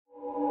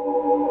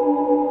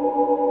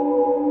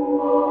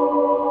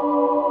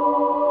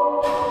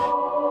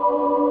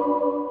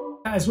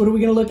Guys, what are we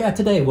going to look at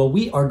today? Well,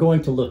 we are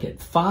going to look at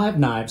 5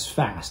 knives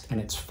fast,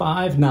 and it's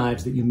 5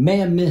 knives that you may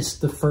have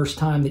missed the first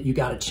time that you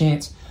got a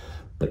chance,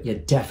 but you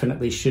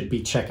definitely should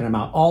be checking them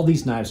out. All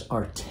these knives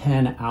are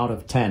 10 out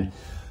of 10.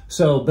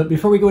 But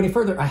before we go any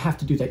further, I have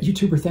to do that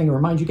YouTuber thing and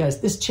remind you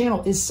guys, this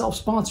channel is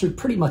self-sponsored.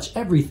 Pretty much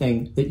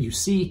everything that you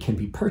see can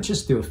be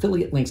purchased through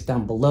affiliate links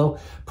down below,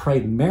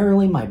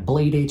 primarily my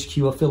Blade HQ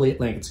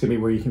affiliate link. It's gonna be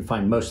where you can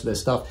find most of this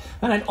stuff.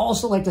 And I'd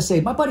also like to say,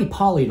 my buddy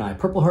Polly and I,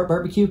 Purple Heart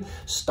Barbecue,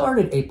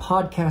 started a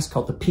podcast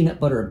called the Peanut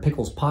Butter and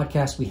Pickles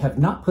Podcast. We have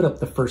not put up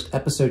the first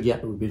episode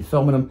yet, but we've been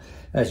filming them.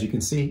 As you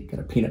can see,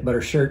 got a peanut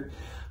butter shirt.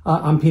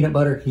 I'm peanut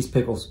butter, he's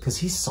pickles, because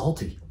he's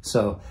salty.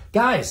 So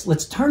guys,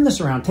 let's turn this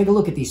around. Take a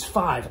look at these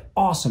 5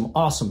 awesome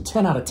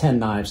 10 out of 10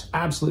 knives.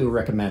 Absolutely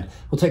recommend.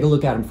 We'll take a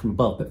look at them from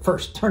above. But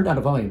first, turn down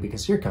the volume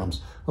because here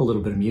comes a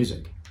little bit of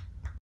music.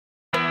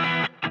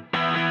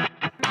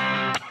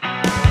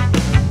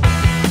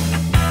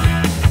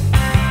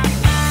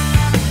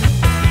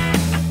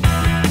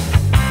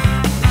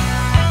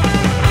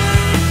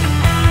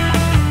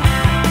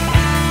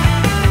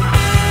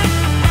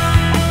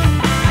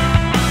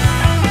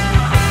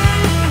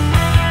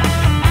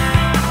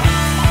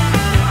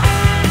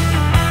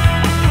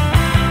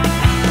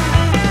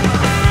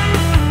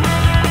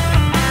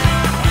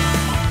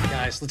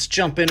 Let's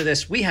jump into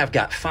this. We have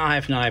got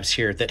 5 knives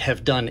here that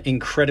have done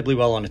incredibly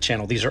well on the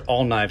channel. These are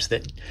all knives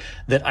that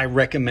I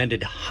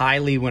recommended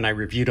highly when I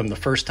reviewed them the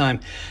first time.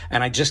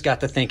 And I just got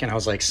to thinking, I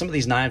was like, some of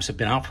these knives have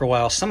been out for a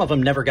while. Some of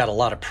them never got a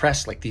lot of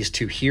press like these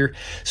 2 here.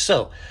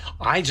 So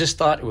I just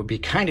thought it would be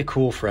kind of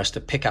cool for us to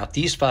pick out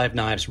these 5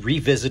 knives,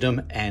 revisit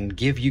them, and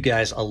give you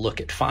guys a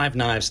look at 5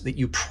 knives that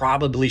you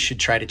probably should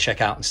try to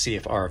check out and see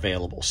if are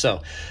available.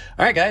 So,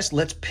 all right, guys,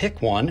 let's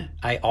pick one.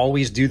 I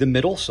always do the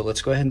middle, so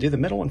let's go ahead and do the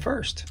middle one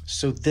first.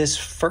 So this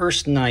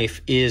first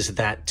knife is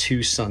that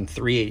Sun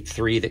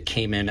TS383 that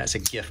came in as a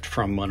gift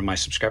from one of my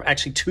subscribers.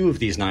 Actually, 2 of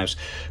these knives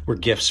were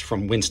gifts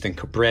from Winston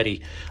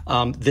Cabretti.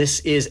 This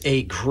is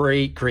a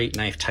great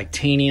knife,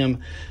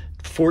 titanium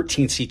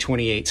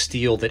 14C28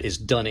 steel that is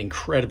done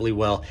incredibly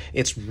well.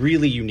 It's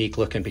really unique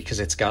looking because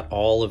it's got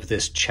all of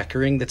this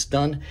checkering that's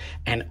done,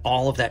 and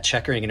all of that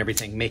checkering and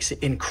everything makes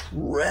it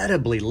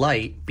incredibly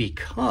light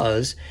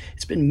because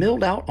it's been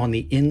milled out on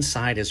the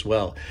inside as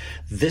well.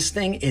 This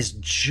thing is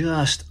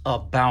just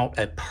about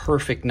a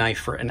perfect knife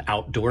for an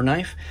outdoor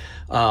knife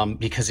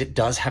because it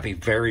does have a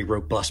very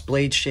robust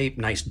blade shape,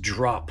 nice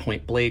drop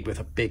point blade with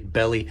a big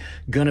belly.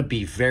 Gonna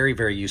be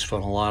very useful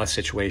in a lot of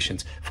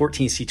situations.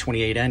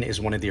 14C28N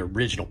is one of the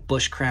original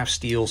bushcraft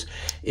steels.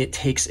 It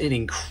takes an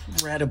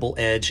incredible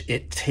edge.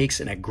 It takes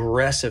an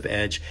aggressive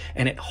edge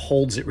and it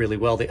holds it really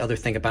well. The other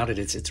thing about it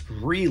is it's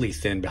really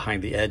thin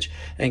behind the edge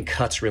and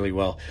cuts really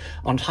well.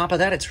 On top of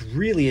that, it's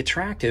really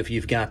attractive.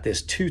 You've got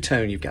this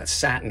 2-tone, you've got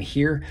satin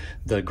here,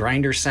 the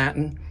grinder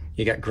satin.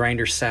 You got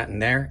grinder satin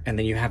there, and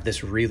then you have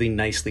this really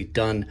nicely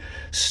done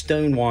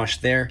stone wash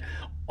there.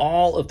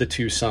 All of the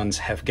 2 Suns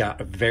have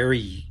got a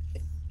very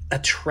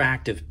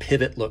attractive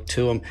pivot look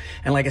to them.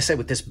 And like I said,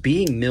 with this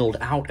being milled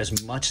out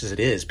as much as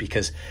it is,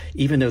 because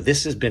even though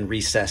this has been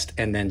recessed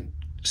and then,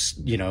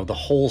 you know, the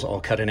holes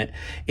all cut in it,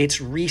 it's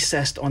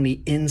recessed on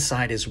the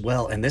inside as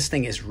well. And this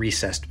thing is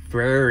recessed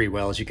very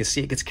well. As you can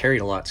see, it gets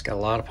carried a lot. It's got a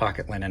lot of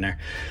pocket lint in there.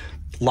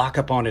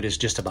 Lockup on it is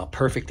just about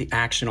perfect. The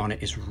action on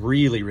it is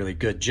really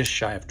good, just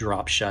shy of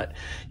drop shut.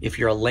 If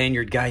you're a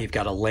lanyard guy, you've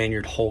got a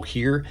lanyard hole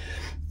here.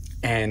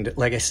 And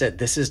like I said,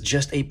 this is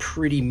just a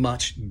pretty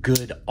much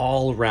good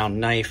all-around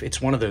knife.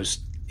 It's one of those,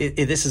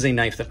 this is a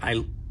knife that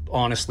I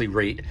honestly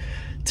rate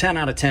 10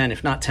 out of 10,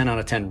 if not 10 out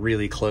of 10,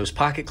 really close.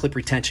 Pocket clip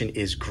retention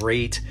is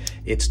great.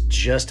 It's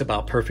just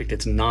about perfect.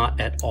 It's not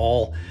at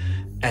all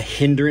a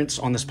hindrance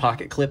on this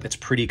pocket clip. It's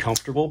pretty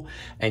comfortable,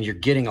 and you're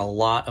getting a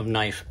lot of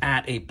knife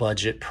at a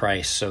budget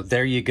price. So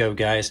there you go,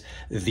 guys.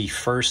 The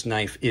first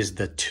knife is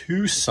the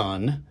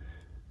Sun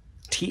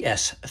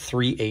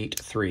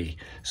TS383.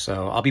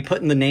 So I'll be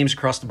putting the names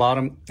across the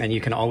bottom, and you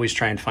can always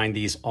try and find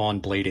these on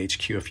Blade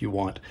HQ if you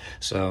want.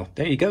 So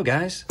there you go,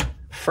 guys.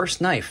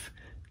 First knife,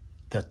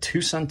 the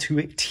Sun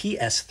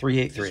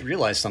TS383. Just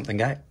realized something,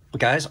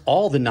 guys,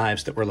 all the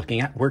knives that we're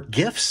looking at were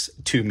gifts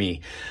to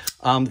me.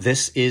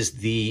 This is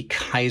the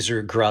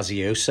Kizer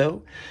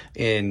Grazioso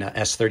in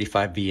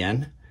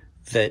S35VN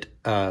that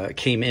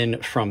came in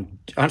from,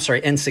 I'm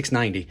sorry,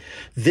 N690.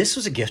 This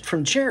was a gift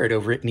from Jared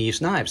over at Neves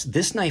Knives.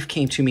 This knife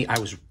came to me. I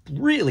was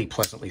really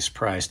pleasantly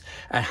surprised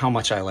at how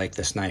much I like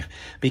this knife,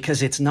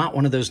 because it's not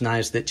one of those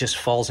knives that just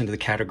falls into the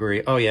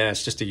category, oh yeah,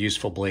 it's just a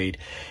useful blade.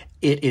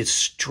 It is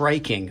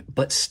striking,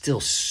 but still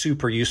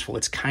super useful.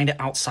 It's kind of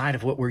outside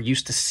of what we're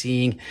used to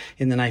seeing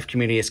in the knife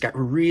community. It's got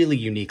really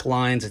unique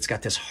lines. It's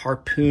got this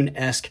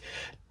harpoon-esque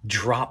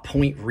drop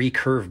point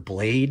recurve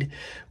blade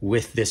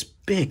with this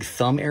big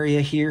thumb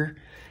area here.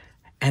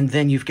 And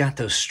then you've got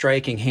those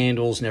striking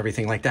handles and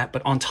everything like that.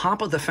 But on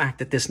top of the fact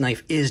that this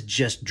knife is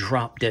just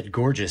drop dead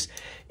gorgeous,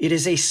 it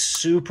is a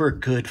super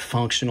good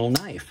functional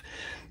knife.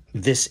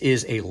 This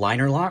is a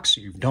liner lock,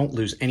 so you don't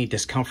lose any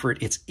discomfort.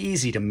 It's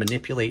easy to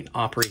manipulate and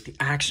operate. The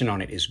action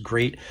on it is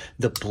great.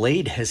 The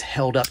blade has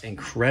held up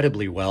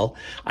incredibly well.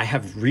 I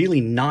have really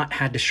not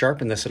had to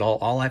sharpen this at all.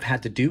 All I've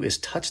had to do is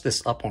touch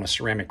this up on a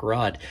ceramic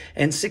rod,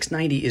 and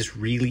 690 is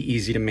really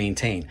easy to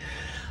maintain.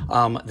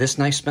 This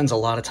knife spends a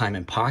lot of time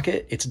in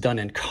pocket. It's done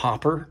in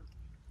copper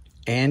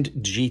and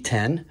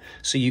G10,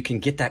 so you can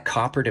get that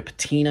copper to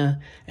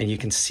patina, and you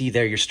can see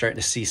there you're starting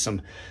to see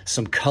some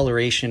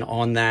coloration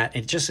on that.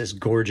 It just is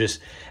gorgeous,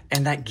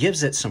 and that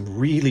gives it some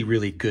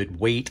really good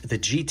weight. The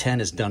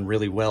G10 is done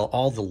really well.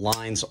 All the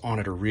lines on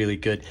it are really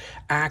good.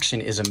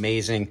 Action is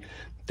amazing.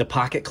 The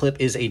pocket clip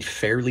is a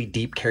fairly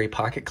deep carry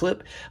pocket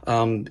clip.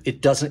 It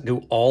doesn't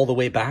go all the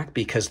way back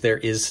because there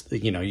is,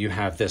 you know, you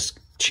have this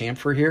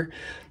chamfer here,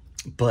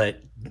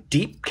 but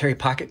deep carry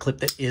pocket clip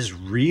that is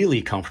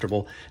really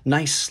comfortable.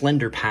 Nice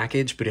slender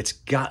package, but it's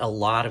got a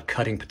lot of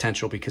cutting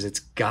potential because it's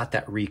got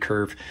that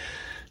recurve.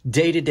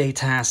 Day-to-day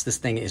tasks, this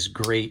thing is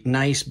great.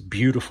 Nice,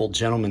 beautiful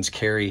gentleman's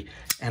carry.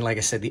 And like I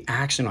said, the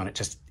action on it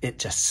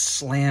just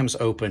slams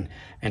open,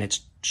 and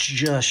it's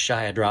just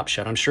shy of drop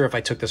shut. I'm sure if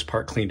I took this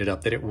apart, cleaned it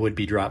up, that it would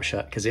be drop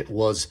shut because it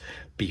was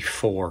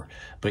before.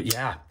 But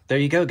yeah, there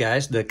you go,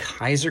 guys. The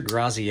Kizer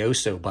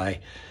Grazioso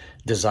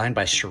designed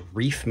by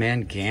Sharif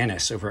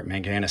Manganis over at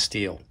Manganis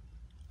Steel.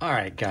 All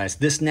right, guys,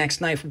 this next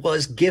knife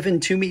was given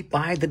to me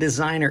by the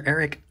designer,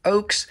 Eric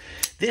Ochs.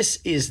 This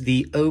is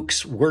the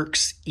Ochs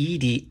Works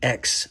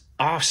EDX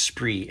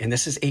Osprey, and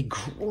this is a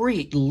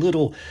great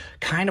little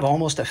kind of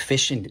almost a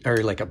fishing or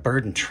like a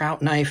bird and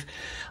trout knife.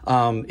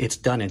 It's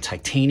done in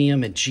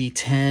titanium and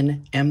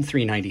G10,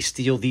 M390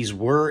 steel. These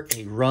were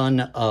a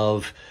run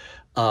of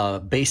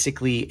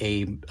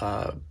basically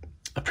a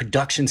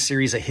production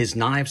series of his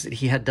knives that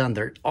he had done.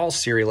 They're all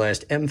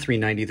serialized,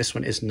 M390. This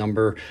one is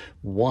number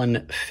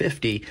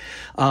 150.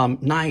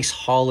 Nice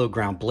hollow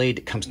ground blade.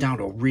 It comes down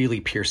to a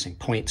really piercing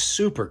point,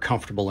 super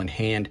comfortable in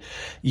hand.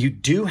 You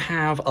do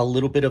have a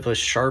little bit of a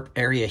sharp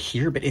area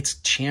here, but it's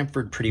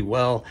chamfered pretty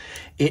well.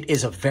 It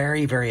is a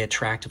very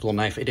attractive little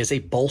knife. It is a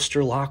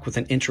bolster lock with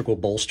an integral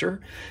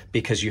bolster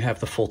because you have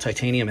the full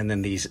titanium and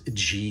then these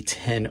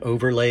G10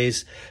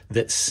 overlays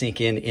that sink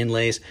in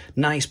inlays.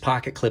 Nice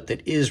pocket clip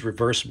that is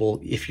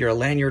reversible. If you're a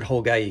lanyard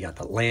hole guy, you got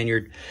the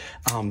lanyard.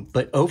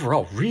 But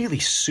overall, really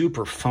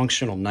super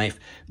functional knife.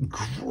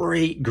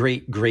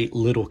 Great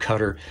little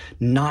cutter.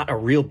 Not a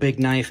real big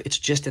knife. It's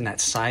just in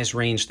that size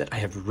range that I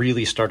have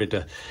really started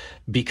to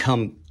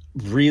become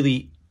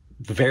really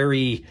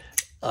very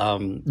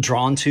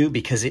drawn to,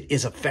 because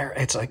it's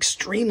an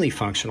extremely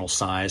functional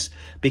size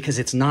because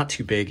it's not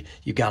too big.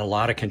 You got a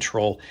lot of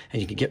control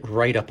and you can get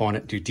right up on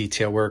it, do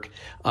detail work.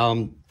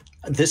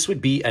 This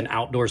would be an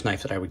outdoors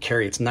knife that I would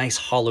carry. It's nice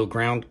hollow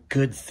ground,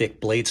 good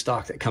thick blade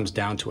stock that comes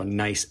down to a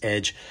nice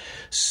edge,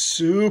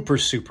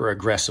 super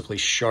aggressively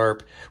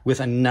sharp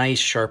with a nice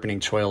sharpening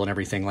choil and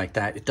everything like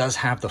that. It does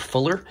have the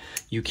fuller.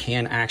 You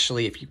can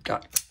actually,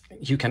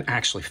 you can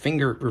actually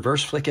finger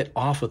reverse flick it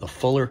off with a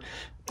fuller.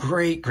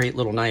 Great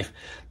little knife.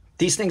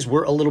 These things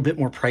were a little bit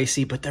more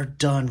pricey, but they're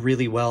done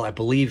really well. I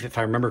believe, if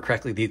I remember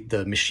correctly,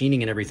 the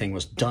machining and everything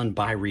was done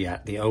by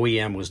Riat. The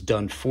OEM was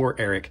done for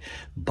Eric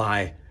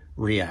by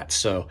Riat.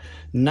 So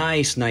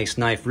nice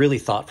knife, really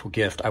thoughtful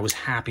gift. I was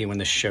happy when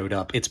this showed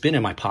up. It's been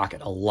in my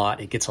pocket a lot.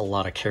 It gets a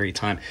lot of carry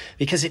time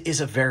because it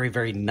is a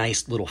very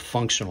nice little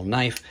functional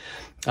knife.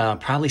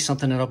 Probably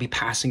something that I'll be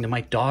passing to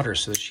my daughter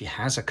so that she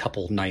has a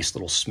couple nice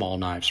little small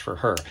knives for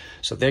her.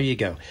 So there you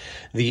go.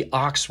 The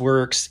Ochs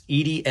Works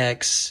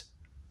EDX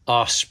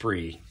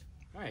Osprey.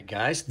 All right,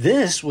 guys,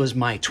 this was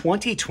my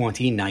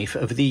 2020 knife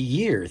of the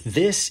year.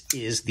 This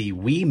is the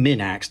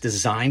Minax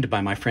designed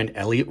by my friend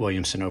Elliot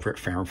Williamson over at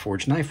Fair &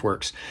 Forge Knife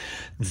Works.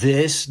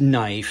 This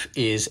knife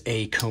is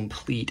a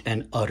complete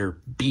and utter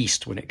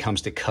beast when it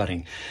comes to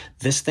cutting.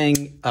 This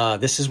thing,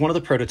 this is one of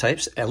the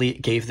prototypes.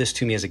 Elliot gave this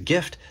to me as a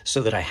gift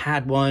so that I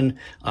had one.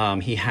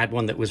 He had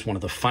one that was one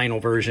of the final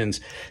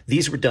versions.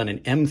 These were done in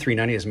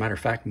M390. As a matter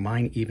of fact,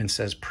 mine even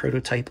says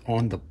prototype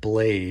on the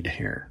blade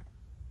here.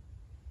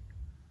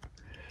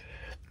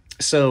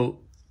 So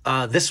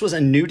this was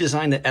a new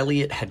design that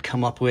Elliot had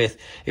come up with.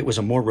 It was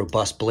a more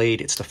robust blade.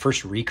 It's the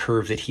first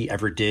recurve that he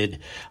ever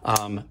did.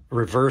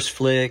 Reverse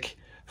flick,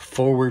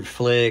 forward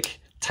flick,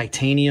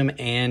 titanium,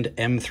 and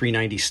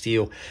M390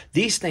 steel.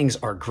 These things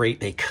are great.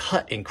 They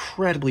cut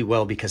incredibly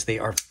well because they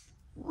are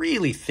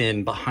really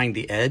thin behind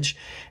the edge,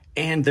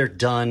 and they're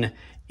done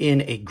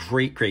in a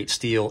great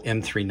steel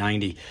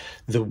M390.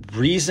 The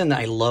reason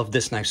I love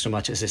this knife so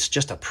much is it's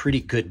just a pretty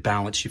good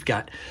balance. You've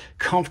got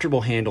comfortable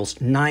handles,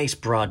 nice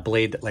broad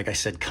blade that, like I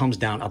said, comes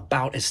down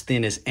about as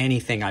thin as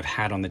anything I've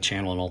had on the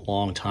channel in a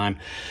long time.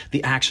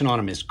 The action on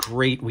them is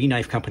great. We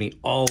Knife Company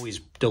always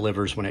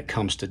delivers when it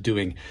comes to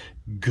doing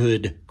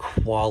good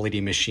quality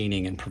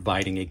machining and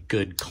providing a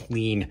good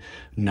clean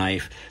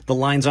knife. The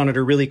lines on it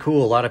are really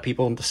cool. A lot of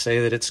people say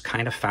that it's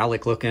kind of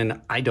phallic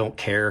looking. I don't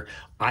care.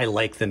 I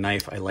like the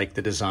knife. I like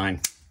the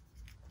design.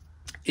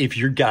 if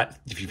you've got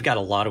a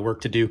lot of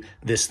work to do,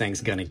 this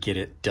thing's gonna get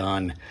it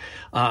done.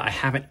 I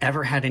haven't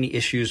ever had any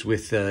issues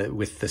with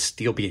the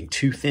steel being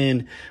too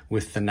thin,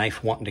 with the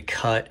knife wanting to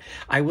cut.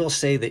 I will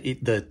say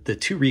that the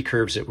two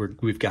recurves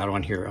that we've got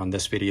on here on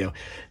this video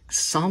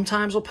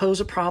sometimes will pose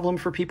a problem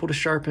for people to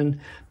sharpen,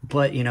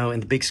 but you know,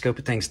 in the big scope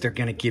of things, they're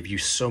gonna give you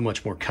so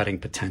much more cutting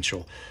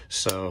potential.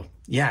 So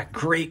yeah,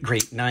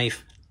 great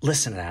knife.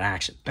 Listen to that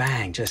action,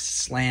 bang, just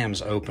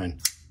slams open.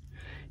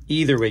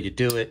 Either way you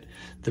do it,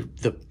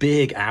 the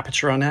big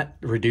aperture on that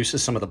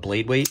reduces some of the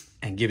blade weight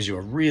and gives you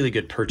a really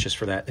good purchase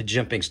for that. The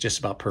jimping's just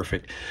about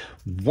perfect.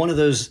 One of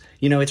those,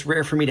 you know, it's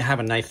rare for me to have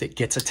a knife that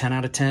gets a 10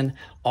 out of 10.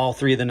 All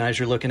three of the knives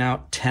you're looking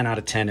at, 10 out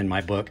of 10 in my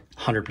book,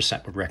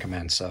 100% would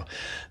recommend. So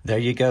there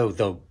you go,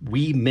 the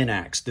wee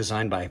Minax,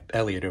 designed by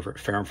Elliot over at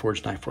Fair &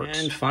 Forged Knife Works.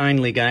 And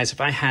finally, guys,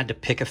 if I had to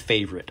pick a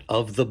favorite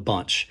of the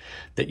bunch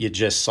that you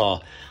just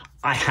saw,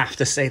 I have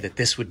to say that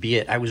this would be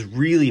it. I was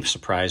really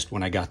surprised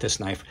when I got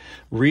this knife,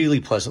 really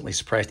pleasantly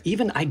surprised.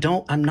 Even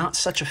I'm not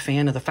such a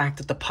fan of the fact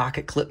that the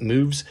pocket clip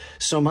moves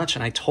so much,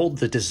 and I told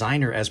the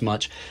designer as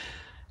much.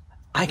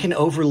 I can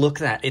overlook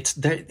that.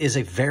 That is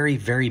a very,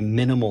 very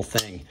minimal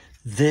thing.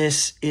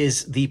 This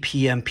is the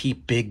PMP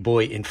Big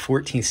Boy in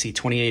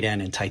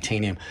 14C28N in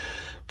titanium.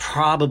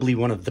 Probably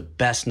one of the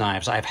best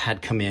knives I've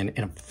had come in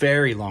a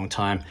very long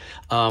time.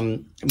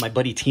 My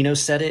buddy Tino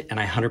said it, and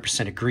I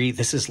 100% agree.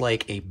 This is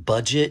like a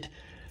budget,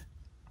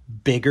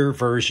 bigger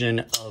version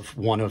of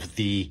one of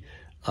the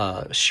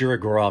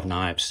Shirogorov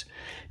knives.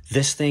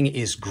 This thing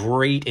is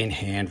great in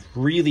hand,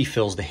 really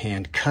fills the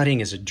hand.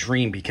 Cutting is a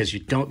dream because you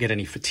don't get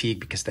any fatigue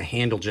because the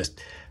handle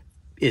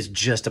is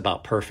just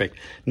about perfect.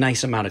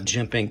 Nice amount of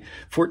jimping.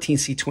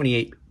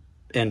 14C28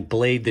 and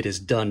blade that is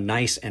done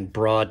nice and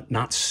broad,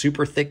 not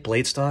super thick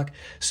blade stock,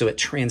 so it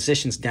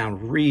transitions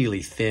down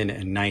really thin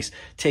and nice,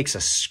 takes a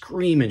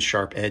screaming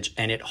sharp edge,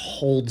 and it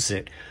holds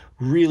it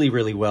really,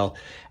 really well.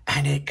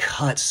 And it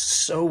cuts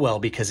so well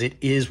because it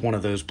is one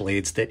of those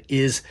blades that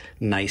is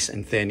nice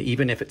and thin.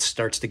 Even if it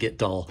starts to get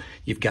dull,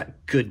 you've got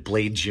good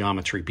blade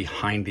geometry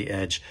behind the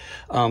edge.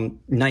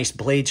 Nice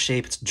blade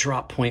shape. It's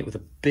drop point with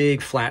a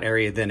big flat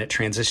area. Then it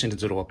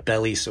transitions into a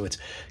belly. So it's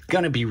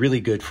going to be really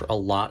good for a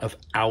lot of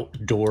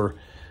outdoor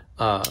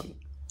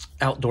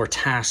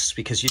tasks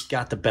because you've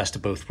got the best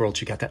of both worlds.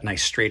 You got that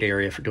nice straight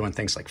area for doing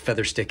things like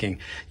feather sticking.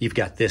 You've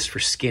got this for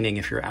skinning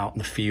if you're out in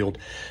the field.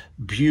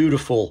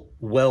 Beautiful,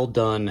 well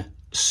done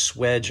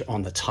swedge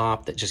on the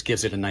top that just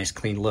gives it a nice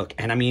clean look.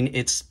 And I mean,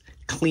 it's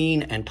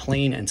clean and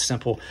plain and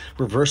simple.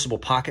 Reversible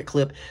pocket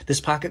clip. This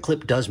pocket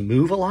clip does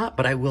move a lot,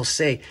 but I will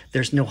say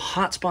there's no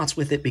hot spots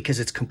with it because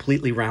it's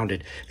completely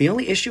rounded. The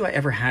only issue I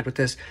ever had with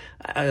this,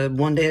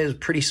 one day it was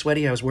pretty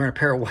sweaty. I was wearing a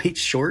pair of white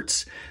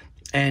shorts,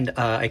 and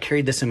I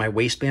carried this in my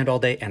waistband all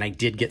day, and I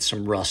did get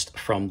some rust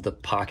from the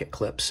pocket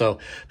clip. So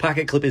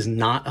pocket clip is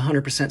not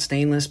 100%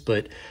 stainless,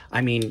 but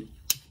I mean,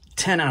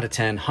 10 out of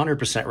 10,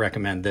 100%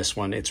 recommend this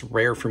one. It's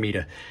rare for me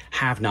to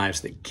have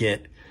knives that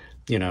get,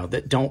 you know,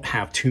 that don't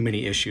have too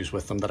many issues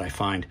with them that I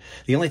find.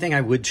 The only thing I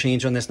would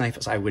change on this knife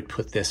is I would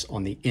put this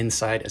on the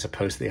inside as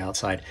opposed to the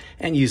outside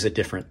and use a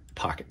different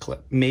pocket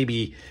clip.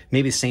 Maybe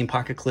the same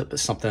pocket clip, but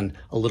something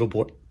a little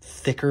bit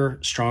thicker,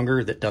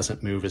 stronger, that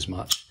doesn't move as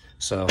much.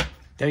 So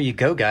there you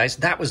go, guys.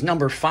 That was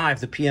number 5,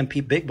 the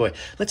PMP Big Boy.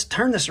 Let's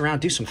turn this around,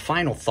 do some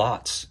final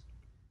thoughts.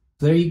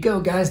 There you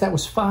go, guys. That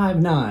was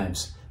 5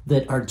 knives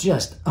that are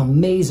just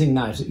amazing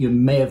knives that you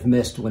may have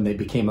missed when they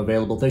became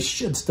available. They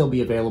should still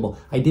be available.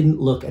 I didn't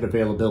look at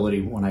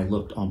availability when I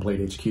looked on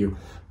Blade HQ,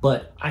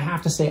 but I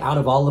have to say, out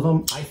of all of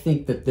them, I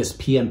think that this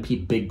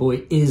PMP Big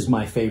Boy is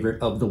my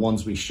favorite of the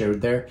ones we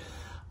showed there,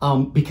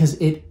 because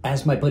it,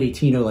 as my buddy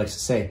Tino likes to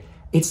say,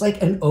 it's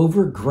like an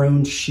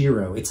overgrown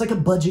Shiro. It's like a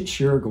budget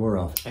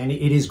Shirogorov, and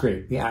it is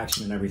great. The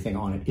action and everything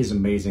on it is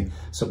amazing.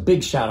 So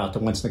big shout out to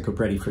Winston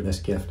Capretti for this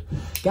gift.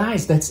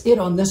 Guys, that's it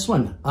on this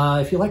one.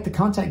 If you like the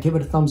content, give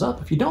it a thumbs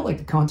up. If you don't like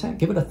the content,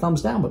 give it a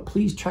thumbs down, but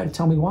please try to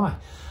tell me why.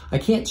 I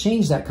can't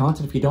change that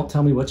content if you don't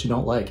tell me what you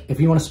don't like. If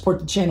you want to support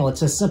the channel,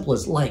 it's as simple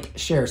as like,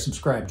 share,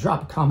 subscribe,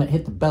 drop a comment,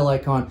 hit the bell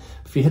icon.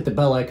 If you hit the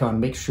bell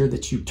icon, make sure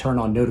that you turn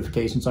on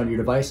notifications on your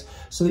device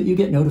so that you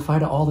get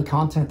notified of all the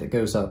content that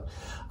goes up.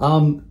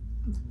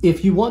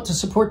 If you want to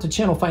support the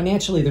channel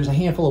financially, there's a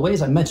handful of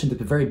ways. I mentioned at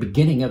the very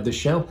beginning of the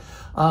show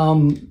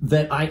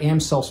that I am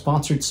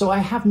self-sponsored. So I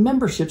have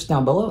memberships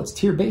down below. It's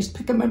tier-based.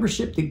 Pick a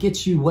membership that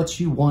gets you what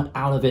you want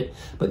out of it.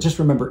 But just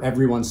remember,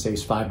 everyone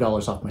saves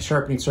 $5 off my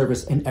sharpening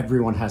service, and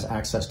everyone has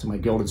access to my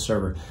gilded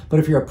server.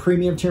 But if you're a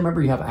premium tier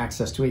member, you have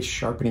access to a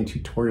sharpening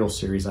tutorial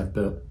series I've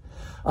built.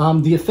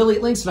 The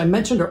affiliate links that I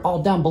mentioned are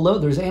all down below.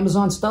 There's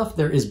Amazon stuff,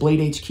 there is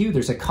Blade HQ,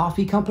 there's a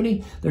coffee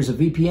company, there's a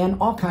VPN,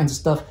 all kinds of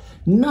stuff.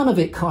 None of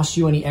it costs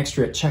you any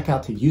extra at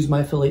checkout to use my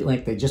affiliate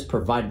link. They just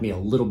provide me a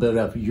little bit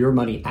of your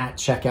money at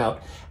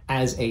checkout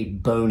as a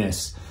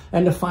bonus.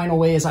 And the final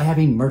way is I have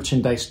a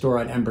merchandise store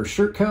on Ember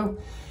Shirt Co.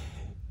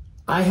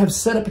 I have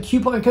set up a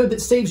coupon code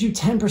that saves you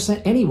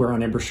 10% anywhere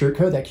on Ember shirt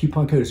code. That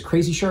coupon code is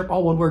CrazySharp,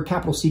 all one word,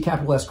 capital C,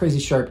 capital S,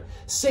 CrazySharp.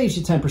 Saves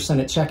you 10%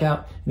 at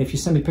checkout. And if you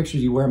send me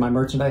pictures you wear my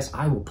merchandise,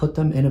 I will put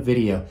them in a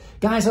video.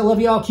 Guys, I love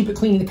you all. Keep it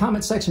clean in the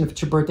comment section. If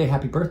it's your birthday,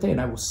 happy birthday, and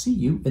I will see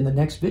you in the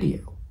next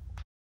video.